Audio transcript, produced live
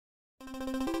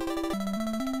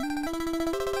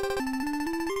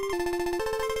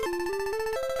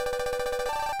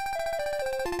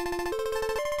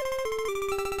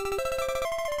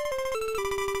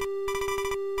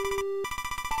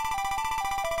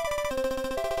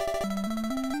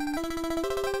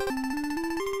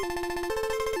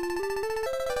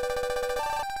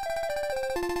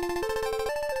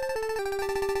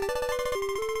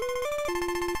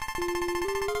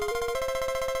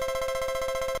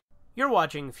You're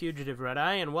watching Fugitive Red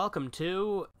Eye, and welcome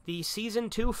to the Season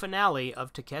 2 finale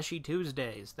of Takeshi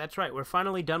Tuesdays. That's right, we're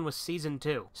finally done with Season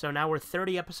 2. So now we're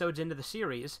 30 episodes into the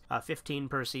series, 15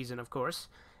 per season, of course.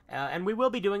 And we will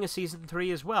be doing a Season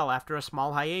 3 as well, after a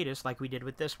small hiatus like we did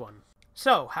with this one.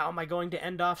 So, how am I going to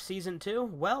end off Season 2?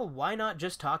 Well, why not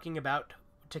just talking about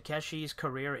Takeshi's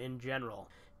career in general?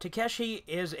 Takeshi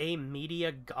is a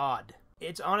media god.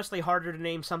 It's honestly harder to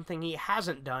name something he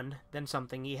hasn't done than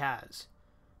something he has.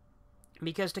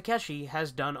 Because Takeshi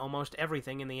has done almost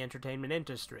everything in the entertainment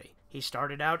industry. He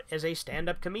started out as a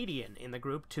stand-up comedian in the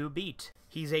group 2 Beat.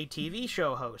 He's a TV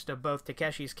show host of both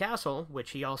Takeshi's Castle, which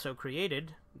he also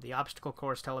created, the obstacle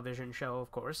course television show,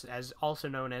 of course, as also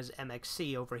known as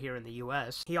MXC over here in the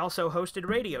US. He also hosted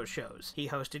radio shows. He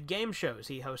hosted game shows.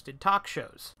 He hosted talk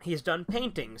shows. He's done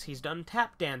paintings. He's done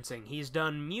tap dancing. He's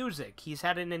done music. He's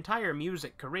had an entire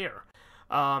music career.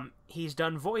 He's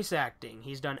done voice acting,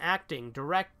 he's done acting,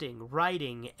 directing,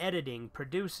 writing, editing,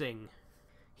 producing.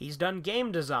 He's done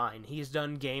game design, he's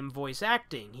done game voice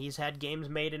acting, he's had games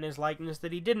made in his likeness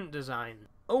that he didn't design.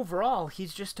 Overall,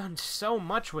 he's just done so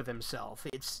much with himself.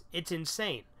 It's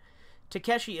insane.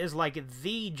 Takeshi is like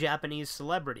the Japanese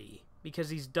celebrity, because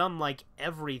he's done, like,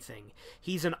 everything.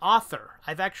 He's an author.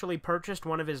 I've actually purchased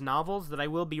one of his novels that I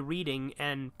will be reading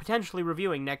and potentially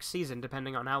reviewing next season,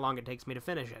 depending on how long it takes me to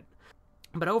finish it.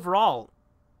 But overall,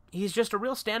 he's just a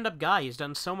real stand-up guy. He's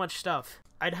done so much stuff.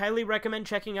 I'd highly recommend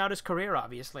checking out his career,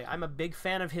 obviously. I'm a big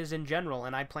fan of his in general,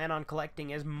 and I plan on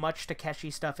collecting as much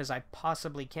Takeshi stuff as I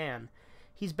possibly can.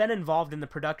 He's been involved in the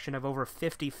production of over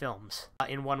 50 films,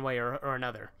 in one way or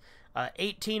another.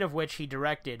 18 of which he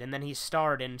directed, and then he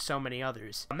starred in so many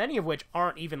others. Many of which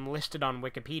aren't even listed on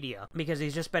Wikipedia, because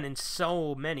he's just been in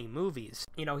so many movies.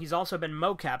 You know, he's also been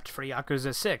mocapped for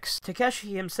Yakuza 6.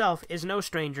 Takeshi himself is no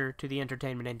stranger to the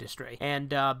entertainment industry,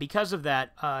 and because of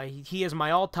that, he is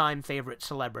my all-time favorite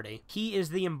celebrity. He is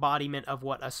the embodiment of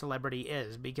what a celebrity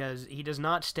is, because he does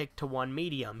not stick to one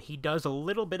medium. He does a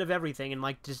little bit of everything and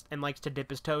likes to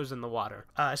dip his toes in the water.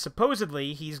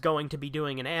 Supposedly, he's going to be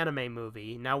doing an anime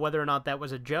movie. Now, whether or not that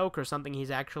was a joke or something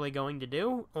he's actually going to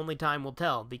do, only time will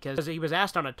tell, because he was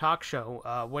asked on a talk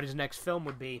show what his next film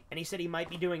would be, and he said he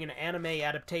might be doing an anime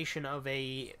adaptation of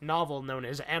a novel known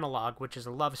as Analog, which is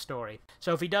a love story.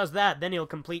 So if he does that, then he'll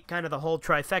complete kind of the whole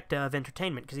trifecta of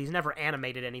entertainment, because he's never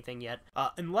animated anything yet.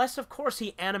 Unless, of course,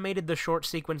 he animated the short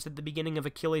sequence at the beginning of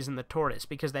Achilles and the Tortoise,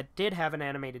 because that did have an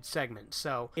animated segment,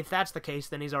 so if that's the case,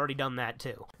 then he's already done that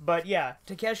too. But yeah,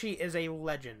 Takeshi is a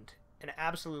legend. An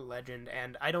absolute legend,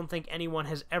 and I don't think anyone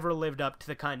has ever lived up to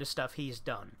the kind of stuff he's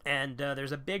done. And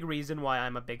there's a big reason why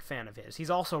I'm a big fan of his. He's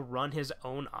also run his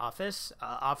own office,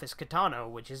 Office Kitano,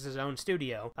 which is his own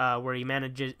studio, where he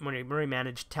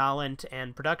managed talent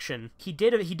and production. He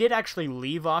did actually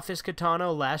leave Office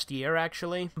Kitano last year,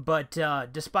 actually, but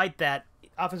despite that,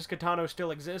 Office Kitano still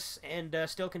exists and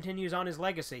still continues on his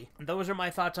legacy. Those are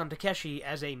my thoughts on Takeshi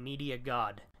as a media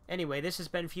god. Anyway, this has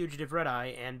been Fugitive Red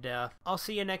Eye, and I'll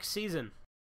see you next season.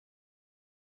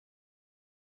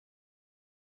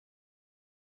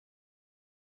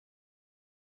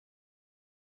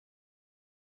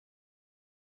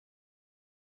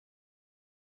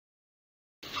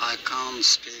 I can't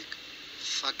speak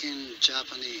fucking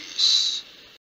Japanese.